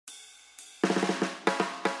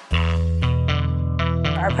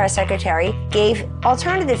our press secretary, gave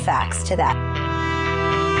alternative facts to that.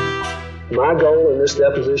 My goal in this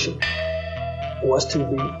deposition was to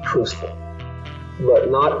be truthful,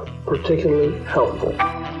 but not particularly helpful.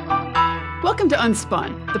 Welcome to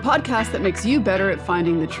Unspun, the podcast that makes you better at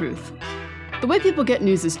finding the truth. The way people get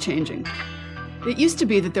news is changing. It used to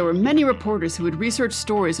be that there were many reporters who would research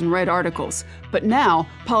stories and write articles, but now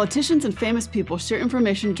politicians and famous people share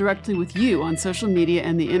information directly with you on social media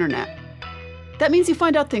and the internet. That means you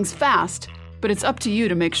find out things fast, but it's up to you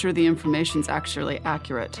to make sure the information's actually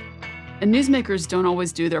accurate. And newsmakers don't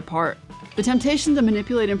always do their part. The temptation to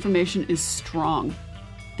manipulate information is strong.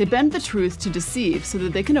 They bend the truth to deceive so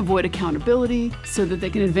that they can avoid accountability, so that they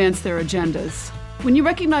can advance their agendas. When you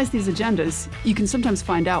recognize these agendas, you can sometimes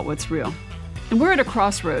find out what's real. And we're at a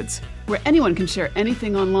crossroads where anyone can share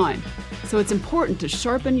anything online, so it's important to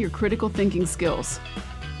sharpen your critical thinking skills.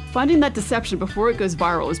 Finding that deception before it goes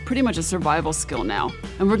viral is pretty much a survival skill now,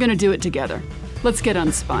 and we're going to do it together. Let's get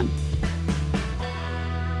unspun.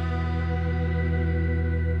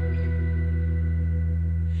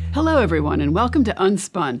 Hello, everyone, and welcome to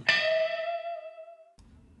Unspun.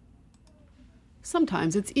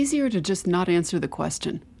 Sometimes it's easier to just not answer the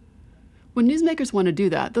question. When newsmakers want to do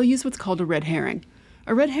that, they'll use what's called a red herring.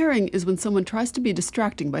 A red herring is when someone tries to be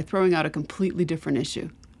distracting by throwing out a completely different issue.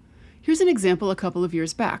 Here's an example a couple of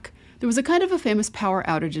years back. There was a kind of a famous power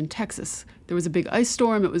outage in Texas. There was a big ice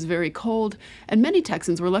storm, it was very cold, and many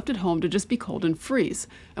Texans were left at home to just be cold and freeze.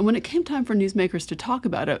 And when it came time for newsmakers to talk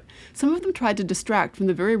about it, some of them tried to distract from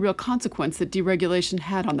the very real consequence that deregulation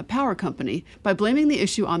had on the power company by blaming the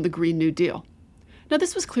issue on the Green New Deal. Now,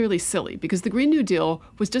 this was clearly silly because the Green New Deal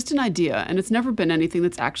was just an idea and it's never been anything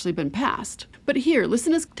that's actually been passed. But here,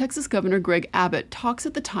 listen as Texas Governor Greg Abbott talks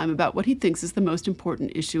at the time about what he thinks is the most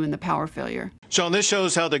important issue in the power failure. Sean, this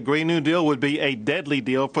shows how the Green New Deal would be a deadly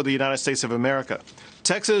deal for the United States of America.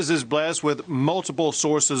 Texas is blessed with multiple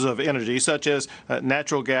sources of energy, such as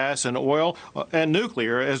natural gas and oil and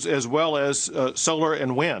nuclear, as well as solar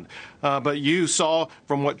and wind. But you saw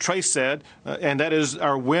from what Trace said, and that is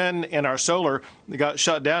our wind and our solar got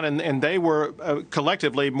shut down, and they were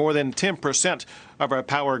collectively more than 10% of our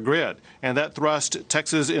power grid. And that thrust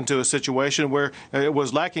Texas into a situation where it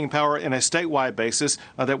was lacking power in a statewide basis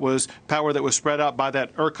that was power that was spread out by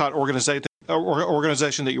that ERCOT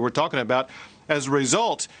organization that you were talking about. As a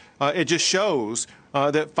result, it just shows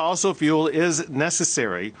that fossil fuel is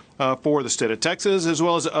necessary for the state of Texas as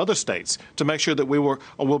well as other states to make sure that we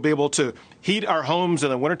will be able to heat our homes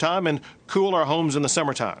in the wintertime and cool our homes in the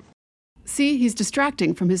summertime. See, he's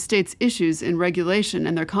distracting from his state's issues in regulation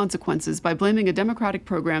and their consequences by blaming a Democratic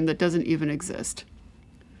program that doesn't even exist.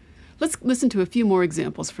 Let's listen to a few more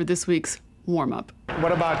examples for this week's warm-up.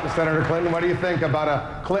 What about Senator Clinton? What do you think about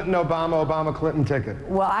a Clinton-Obama, Obama-Clinton ticket?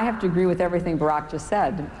 Well, I have to agree with everything Barack just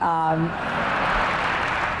said.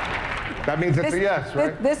 That means it's a yes,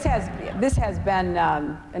 right? This has been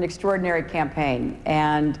an extraordinary campaign,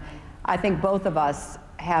 and I think both of us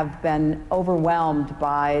have been overwhelmed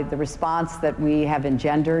by the response that we have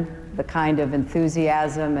engendered, the kind of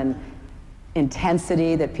enthusiasm and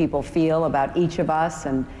intensity that people feel about each of us.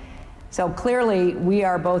 And so clearly, we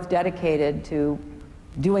are both dedicated to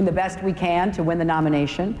doing the best we can to win the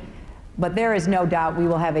nomination. But there is no doubt we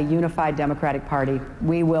will have a unified Democratic Party.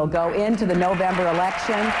 We will go into the November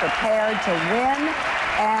election prepared to win.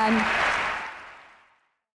 And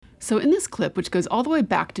so in this clip, which goes all the way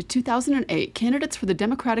back to 2008, candidates for the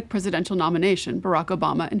Democratic presidential nomination, Barack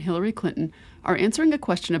Obama and Hillary Clinton, are answering a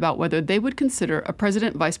question about whether they would consider a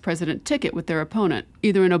president-vice president ticket with their opponent,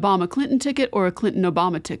 either an Obama-Clinton ticket or a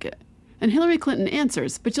Clinton-Obama ticket. And Hillary Clinton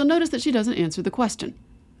answers, but you'll notice that she doesn't answer the question.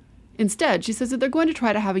 Instead, she says that they're going to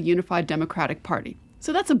try to have a unified Democratic Party.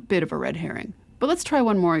 So that's a bit of a red herring. But let's try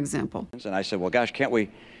one more example. And I said, well, gosh, can't we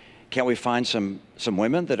find some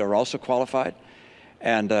women that are also qualified?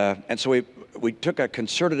 And so we took a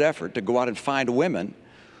concerted effort to go out and find women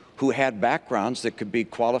who had backgrounds that could be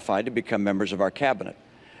qualified to become members of our cabinet.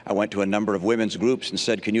 I went to a number of women's groups and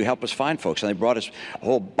said, can you help us find folks? And they brought us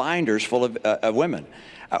whole binders full of women.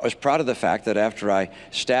 I was proud of the fact that after I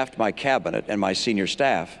staffed my cabinet and my senior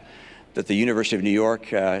staff, that the University of New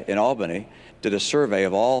York in Albany did a survey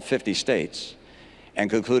of all 50 states and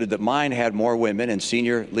concluded that mine had more women in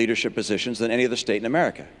senior leadership positions than any other state in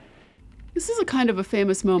America. This is a kind of a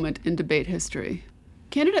famous moment in debate history.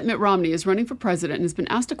 Candidate Mitt Romney is running for president and has been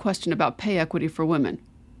asked a question about pay equity for women.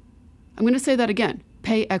 I'm going to say that again,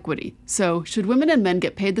 pay equity. So, should women and men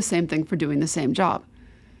get paid the same thing for doing the same job?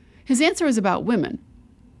 His answer is about women,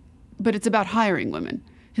 but it's about hiring women.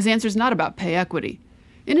 His answer is not about pay equity.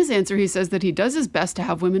 In his answer, he says that he does his best to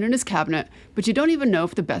have women in his cabinet, but you don't even know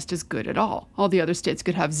if the best is good at all. All the other states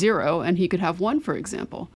could have 0, and he could have 1, for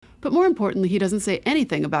example. But more importantly, he doesn't say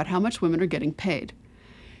anything about how much women are getting paid.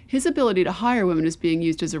 His ability to hire women is being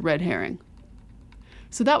used as a red herring.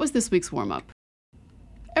 So that was this week's warm-up.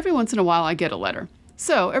 Every once in a while, I get a letter.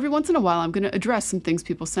 So every once in a while, I'm going to address some things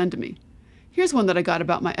people send to me. Here's one that I got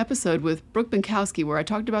about my episode with Brooke Binkowski, where I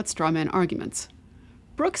talked about straw man arguments.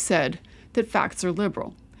 Brooke said that facts are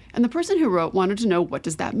liberal, and the person who wrote wanted to know, what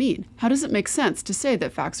does that mean? How does it make sense to say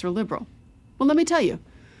that facts are liberal? Well, let me tell you.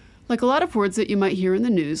 Like a lot of words that you might hear in the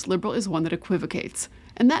news, liberal is one that equivocates,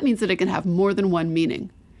 and that means that it can have more than one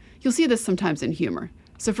meaning. You'll see this sometimes in humor.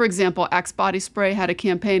 So for example, Axe Body Spray had a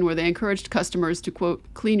campaign where they encouraged customers to, quote,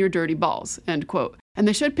 clean your dirty balls, end quote, and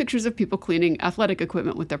they showed pictures of people cleaning athletic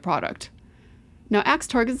equipment with their product. Now, Axe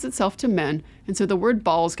targets itself to men, and so the word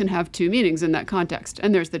balls can have 2 meanings in that context,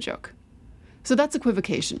 and there's the joke. So that's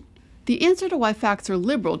equivocation. The answer to why facts are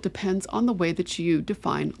liberal depends on the way that you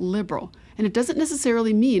define liberal, and it doesn't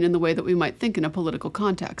necessarily mean in the way that we might think in a political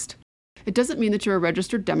context. It doesn't mean that you're a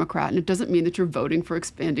registered Democrat, and it doesn't mean that you're voting for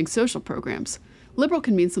expanding social programs. Liberal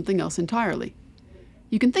can mean something else entirely.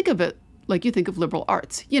 You can think of it like you think of liberal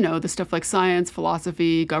arts. You know, the stuff like science,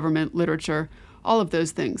 philosophy, government, literature, all of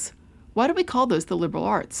those things. Why do we call those the liberal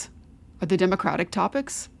arts? Are they democratic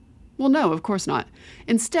topics? Well, no, of course not.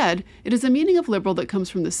 Instead, it is a meaning of liberal that comes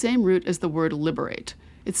from the same root as the word liberate.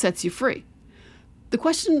 It sets you free. The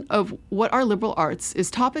question of what are liberal arts is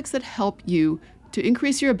topics that help you to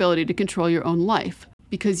increase your ability to control your own life,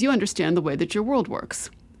 because you understand the way that your world works.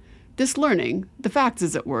 This learning, the facts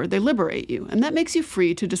as it were, they liberate you, and that makes you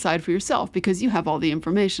free to decide for yourself because you have all the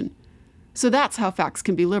information. So that's how facts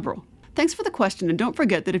can be liberal. Thanks for the question, and don't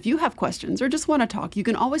forget that if you have questions or just want to talk, you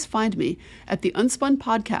can always find me at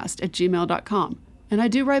theunspunpodcast@gmail.com, and I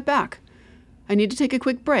do write back. I need to take a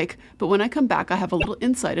quick break, but when I come back, I have a little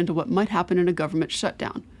insight into what might happen in a government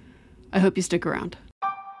shutdown. I hope you stick around.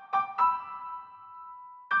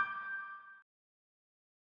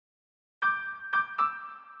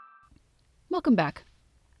 Welcome back.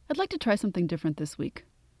 I'd like to try something different this week.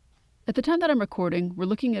 At the time that I'm recording, we're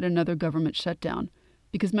looking at another government shutdown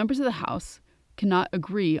because members of the House cannot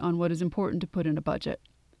agree on what is important to put in a budget.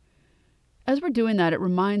 As we're doing that, it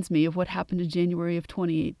reminds me of what happened in January of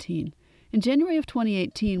 2018. In January of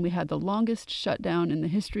 2018, we had the longest shutdown in the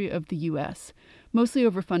history of the U.S., mostly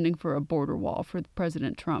over funding for a border wall for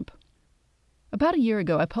President Trump. About a year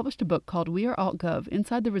ago, I published a book called We Are AltGov,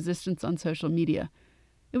 Inside the Resistance on Social Media.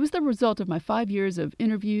 It was the result of my 5 years of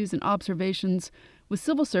interviews and observations with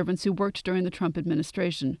civil servants who worked during the Trump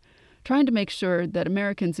administration, trying to make sure that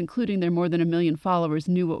Americans, including their more than 1 million followers,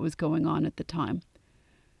 knew what was going on at the time.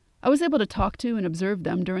 I was able to talk to and observe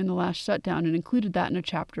them during the last shutdown and included that in a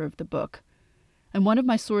chapter of the book. And one of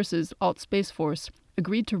my sources, AltSpaceForce,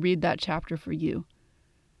 agreed to read that chapter for you.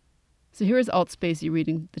 So here is AltSpacey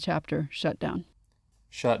reading the chapter, Shutdown.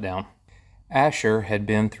 Shutdown. Asher had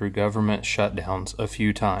been through government shutdowns a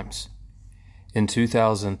few times. In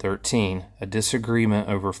 2013, a disagreement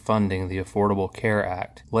over funding the Affordable Care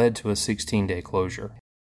Act led to a 16-day closure.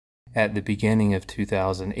 At the beginning of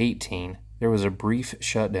 2018, there was a brief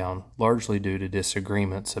shutdown largely due to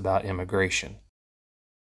disagreements about immigration.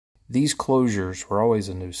 These closures were always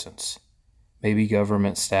a nuisance. Maybe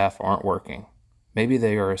government staff aren't working. Maybe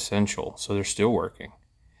they are essential, so they're still working.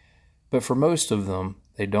 But for most of them,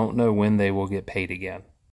 they don't know when they will get paid again.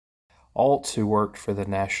 Alts who worked for the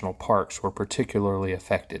national parks were particularly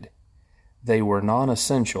affected. They were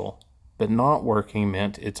non-essential, but not working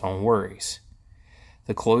meant its own worries.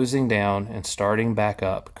 The closing down and starting back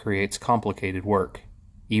up creates complicated work,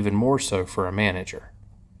 even more so for a manager.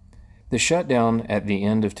 The shutdown at the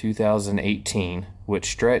end of 2018,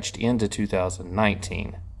 which stretched into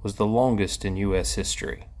 2019, was the longest in U.S.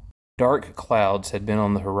 history. Dark clouds had been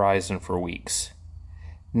on the horizon for weeks.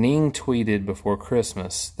 Ning tweeted before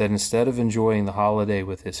Christmas that instead of enjoying the holiday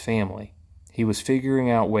with his family, he was figuring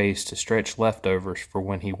out ways to stretch leftovers for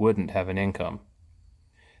when he wouldn't have an income.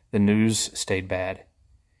 The news stayed bad.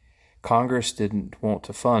 Congress didn't want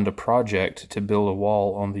to fund a project to build a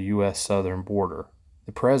wall on the U.S. southern border.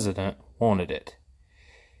 The president wanted it.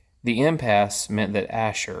 The impasse meant that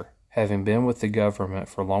Asher, having been with the government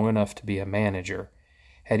for long enough to be a manager,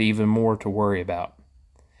 had even more to worry about.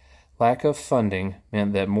 Lack of funding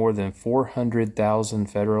meant that more than 400,000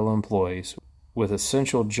 federal employees with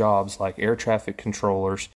essential jobs like air traffic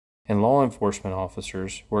controllers and law enforcement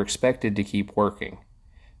officers were expected to keep working,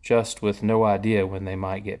 just with no idea when they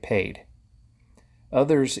might get paid.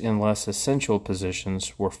 Others in less essential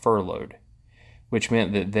positions were furloughed, which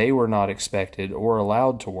meant that they were not expected or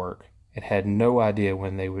allowed to work and had no idea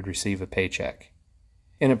when they would receive a paycheck.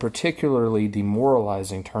 In a particularly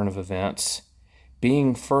demoralizing turn of events,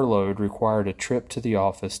 being furloughed required a trip to the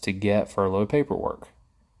office to get furlough paperwork.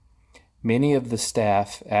 Many of the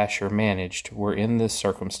staff Asher managed were in this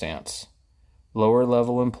circumstance.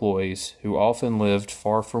 Lower-level employees who often lived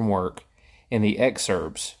far from work in the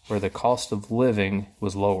exurbs where the cost of living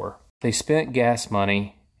was lower. They spent gas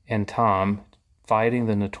money and time fighting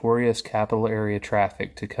the notorious capital area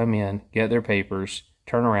traffic to come in, get their papers,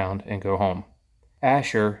 turn around, and go home.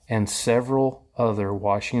 Asher and several other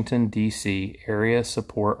Washington, D.C. area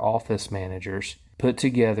support office managers put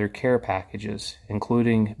together care packages,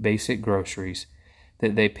 including basic groceries,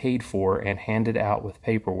 that they paid for and handed out with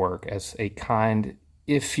paperwork as a kind,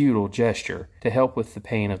 if futile, gesture to help with the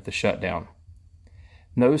pain of the shutdown.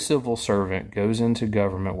 No civil servant goes into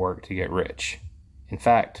government work to get rich. In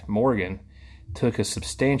fact, Morgan took a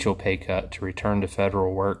substantial pay cut to return to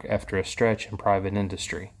federal work after a stretch in private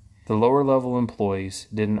industry. The lower-level employees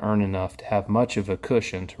didn't earn enough to have much of a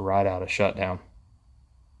cushion to ride out a shutdown.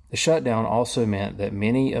 The shutdown also meant that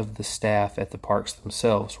many of the staff at the parks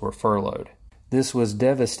themselves were furloughed. This was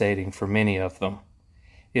devastating for many of them.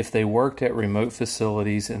 If they worked at remote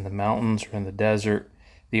facilities in the mountains or in the desert,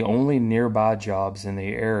 the only nearby jobs in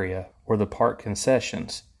the area were the park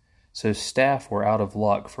concessions, so staff were out of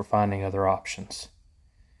luck for finding other options.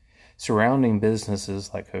 Surrounding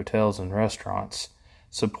businesses like hotels and restaurants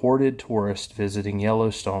supported tourists visiting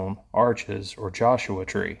Yellowstone, Arches, or Joshua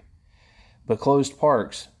Tree, but closed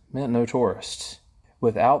parks meant no tourists.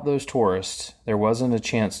 Without those tourists, there wasn't a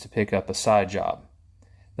chance to pick up a side job.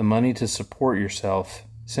 The money to support yourself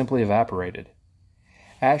simply evaporated.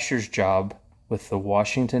 Asher's job with the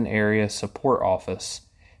Washington Area Support Office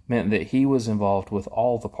meant that he was involved with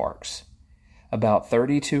all the parks. About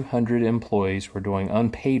 3,200 employees were doing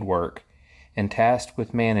unpaid work and tasked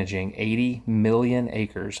with managing 80 million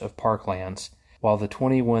acres of parklands, while the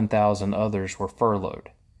 21,000 others were furloughed.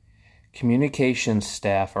 Communications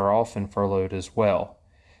staff are often furloughed as well,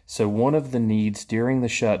 so one of the needs during the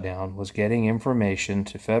shutdown was getting information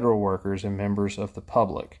to federal workers and members of the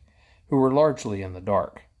public, who were largely in the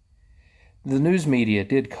dark. The news media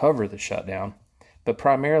did cover the shutdown, but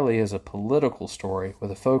primarily as a political story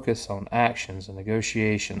with a focus on actions and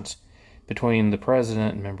negotiations between the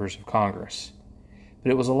president and members of Congress.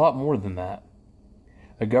 But it was a lot more than that.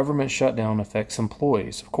 A government shutdown affects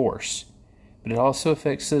employees, of course, but it also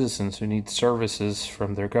affects citizens who need services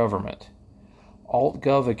from their government.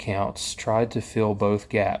 AltGov accounts tried to fill both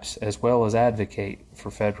gaps as well as advocate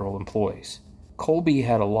for federal employees. Colby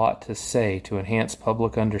had a lot to say to enhance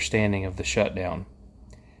public understanding of the shutdown.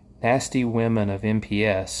 Nasty Women of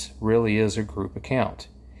MPS really is a group account,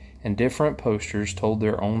 and different posters told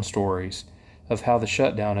their own stories of how the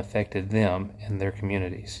shutdown affected them and their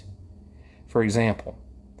communities. For example,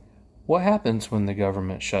 what happens when the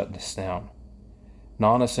government shuts us down?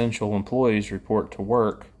 Non-essential employees report to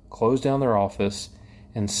work, close down their office,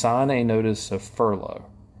 and sign a notice of furlough.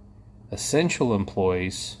 Essential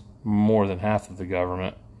employees, more than half of the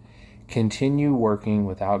government, continue working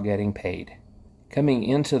without getting paid. Coming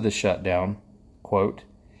into the shutdown, quote,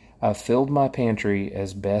 "I filled my pantry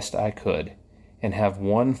as best I could and have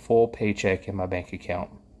one full paycheck in my bank account.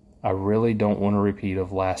 I really don't want a repeat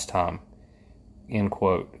of last time," end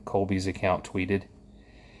quote, Colby's account tweeted.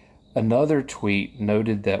 Another tweet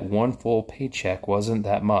noted that one full paycheck wasn't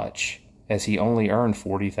that much, as he only earned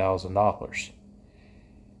 $40,000.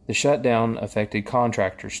 The shutdown affected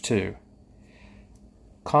contractors too.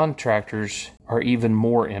 Contractors are even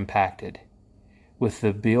more impacted. With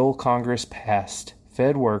the bill Congress passed,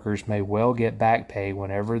 Fed workers may well get back pay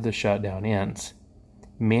whenever the shutdown ends.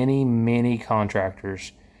 Many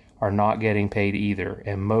contractors are not getting paid either,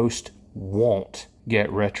 and most won't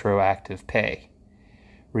get retroactive pay.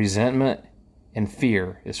 Resentment and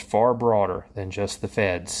fear is far broader than just the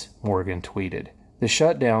feds, Morgan tweeted. The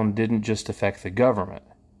shutdown didn't just affect the government.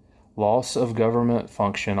 Loss of government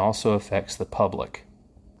function also affects the public.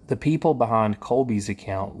 The people behind Colby's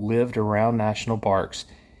account lived around national parks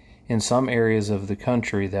in some areas of the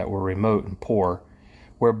country that were remote and poor,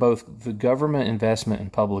 where both the government investment in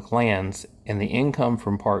public lands and the income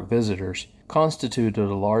from park visitors constituted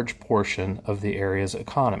a large portion of the area's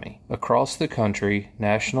economy. Across the country,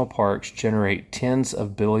 national parks generate tens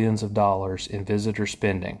of billions of dollars in visitor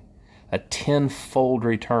spending, a tenfold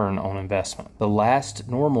return on investment. The last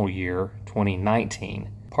normal year, 2019,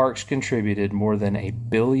 parks contributed more than $1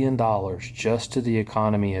 billion just to the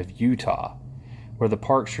economy of Utah, where the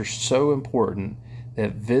parks are so important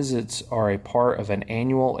that visits are a part of an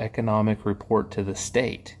annual economic report to the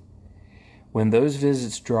state. When those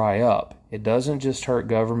visits dry up, it doesn't just hurt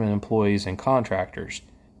government employees and contractors,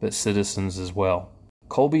 but citizens as well.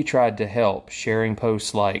 Colby tried to help, sharing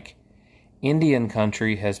posts like, "Indian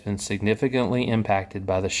country has been significantly impacted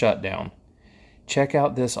by the shutdown. Check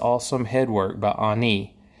out this awesome headwork by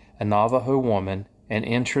Ani, a Navajo woman, and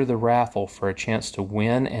enter the raffle for a chance to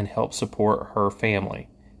win and help support her family.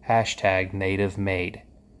 #NativeMade.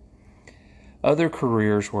 Other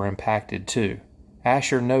careers were impacted too.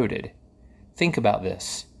 Asher noted, "Think about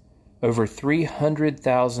this. Over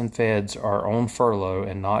 300,000 feds are on furlough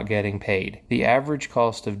and not getting paid. The average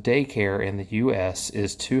cost of daycare in the U.S.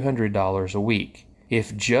 is $200 a week.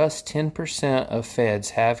 If just 10% of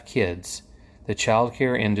feds have kids, the child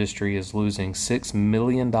care industry is losing $6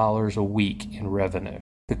 million a week in revenue."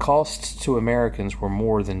 The costs to Americans were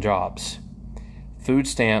more than jobs. Food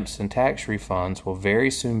stamps and tax refunds will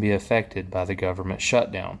very soon be affected by the government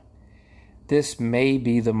shutdown. This may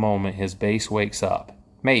be the moment his base wakes up.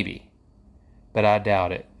 Maybe. But I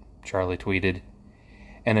doubt it, Charlie tweeted.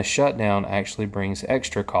 And a shutdown actually brings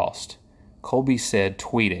extra cost. Colby said,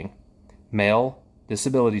 tweeting, "Mail,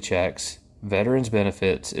 disability checks, veterans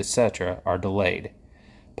benefits, etc. are delayed.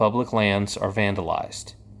 Public lands are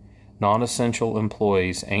vandalized. Non-essential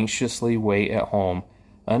employees anxiously wait at home,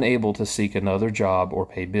 unable to seek another job or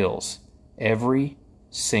pay bills. Every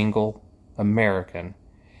single American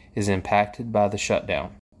is impacted by the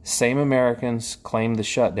shutdown. Same Americans claim the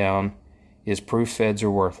shutdown is proof feds are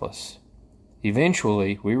worthless.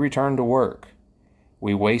 Eventually, we return to work.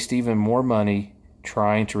 We waste even more money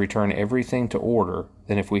trying to return everything to order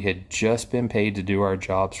than if we had just been paid to do our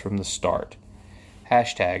jobs from the start.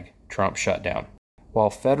 #Trump shutdown." While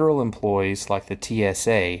federal employees like the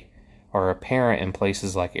TSA are apparent in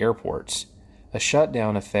places like airports, a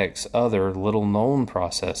shutdown affects other little-known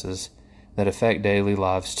processes that affect daily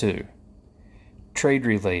lives too.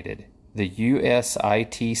 Trade-related, the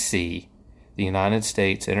USITC, the United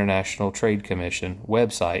States International Trade Commission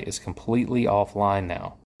website is completely offline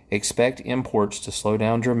now. Expect imports to slow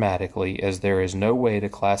down dramatically as there is no way to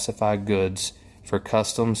classify goods for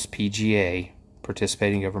Customs PGA,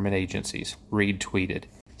 participating government agencies, Reed tweeted.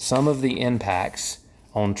 Some of the impacts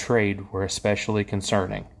on trade were especially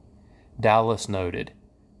concerning. Dallas noted,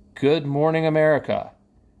 "Good morning, America.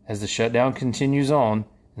 As the shutdown continues on,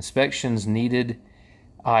 inspections needed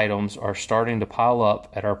items are starting to pile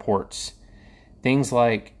up at our ports. Things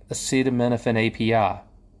like acetaminophen API.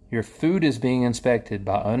 Your food is being inspected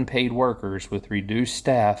by unpaid workers with reduced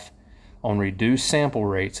staff on reduced sample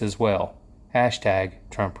rates as well.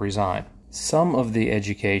 #Trump resign." Some of the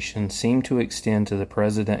education seemed to extend to the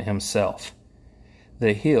president himself.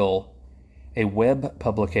 The Hill, a web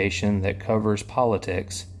publication that covers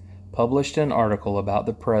politics, published an article about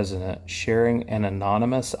the president sharing an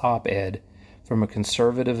anonymous op-ed from a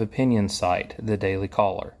conservative opinion site, The Daily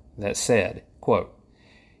Caller, that said, quote,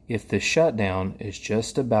 "If the shutdown is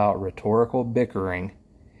just about rhetorical bickering,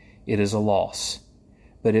 it is a loss.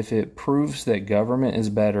 But if it proves that government is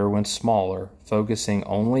better when smaller, focusing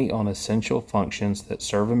only on essential functions that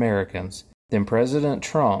serve Americans, then President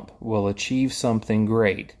Trump will achieve something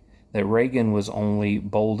great that Reagan was only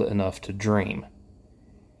bold enough to dream."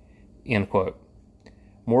 End quote.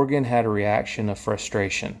 Morgan had a reaction of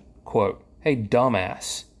frustration. Quote, "Hey,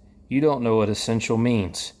 dumbass, you don't know what essential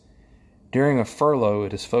means. During a furlough,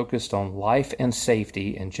 it is focused on life and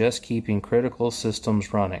safety and just keeping critical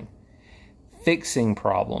systems running. Fixing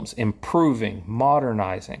problems, improving,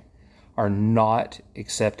 modernizing are not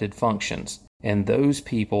accepted functions, and those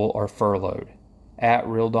people are furloughed. At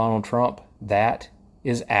Real Donald Trump, that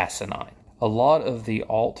is asinine." A lot of the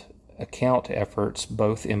alt account efforts,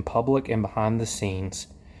 both in public and behind the scenes,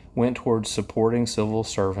 went towards supporting civil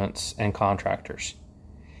servants and contractors.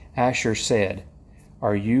 Asher said,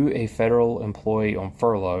 "Are you a federal employee on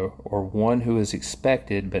furlough or one who is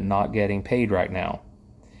expected but not getting paid right now?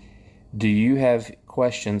 Do you have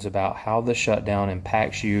questions about how the shutdown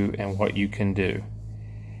impacts you and what you can do?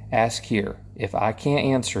 Ask here. If I can't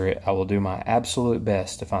answer it, I will do my absolute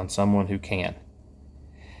best to find someone who can."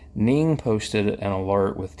 Ning posted an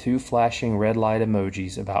alert with 2 flashing red light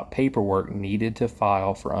emojis about paperwork needed to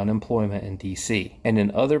file for unemployment in D.C. And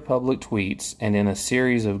in other public tweets and in a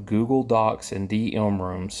series of Google Docs and DM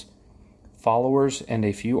rooms, followers and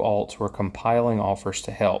a few alts were compiling offers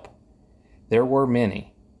to help. There were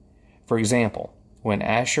many. For example, when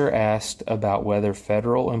Asher asked about whether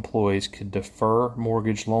federal employees could defer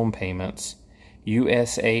mortgage loan payments,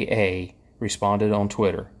 USAA responded on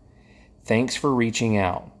Twitter, "Thanks for reaching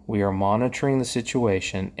out. We are monitoring the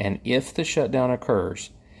situation, and if the shutdown occurs,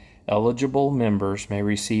 eligible members may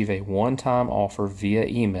receive a one-time offer via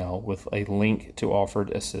email with a link to offered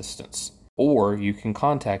assistance." or you can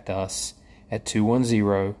contact us at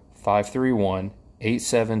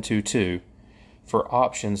 210-531-8722 for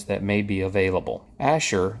options that may be available.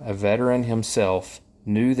 Asher, a veteran himself,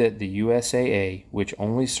 knew that the USAA, which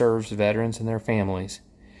only serves veterans and their families,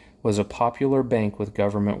 was a popular bank with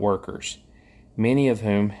government workers, many of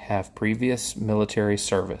whom have previous military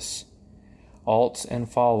service. Alts and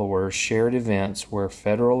followers shared events where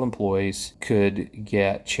federal employees could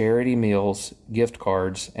get charity meals, gift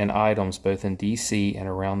cards, and items both in D.C. and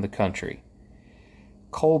around the country.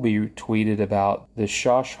 Colby tweeted about the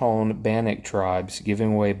Shoshone-Bannock tribes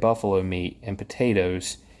giving away buffalo meat and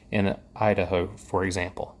potatoes in Idaho, for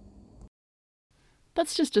example.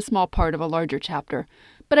 That's just a small part of a larger chapter,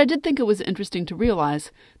 but I did think it was interesting to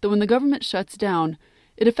realize that when the government shuts down,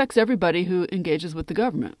 it affects everybody who engages with the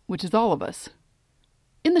government, which is all of us.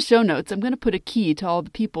 In the show notes, I'm going to put a key to all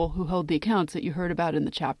the people who hold the accounts that you heard about in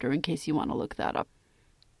the chapter in case you want to look that up.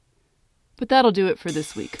 But that'll do it for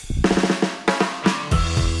this week.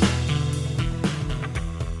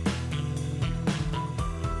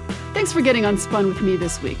 Thanks for getting Unspun with me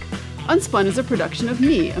this week. Unspun is a production of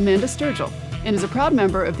me, Amanda Sturgill, and is a proud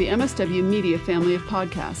member of the MSW Media family of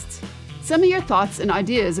podcasts. Send me your thoughts and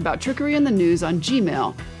ideas about trickery in the news on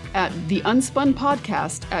Gmail at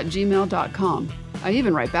theunspunpodcast@gmail.com. I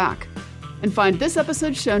even write back. And find this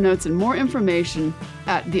episode's show notes and more information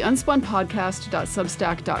at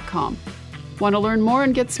theunspunpodcast.substack.com. Want to learn more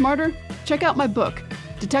and get smarter? Check out my book,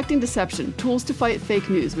 Detecting Deception: Tools to Fight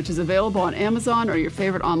Fake News, which is available on Amazon or your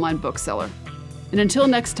favorite online bookseller. And until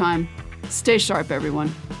next time, stay sharp,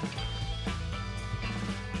 everyone.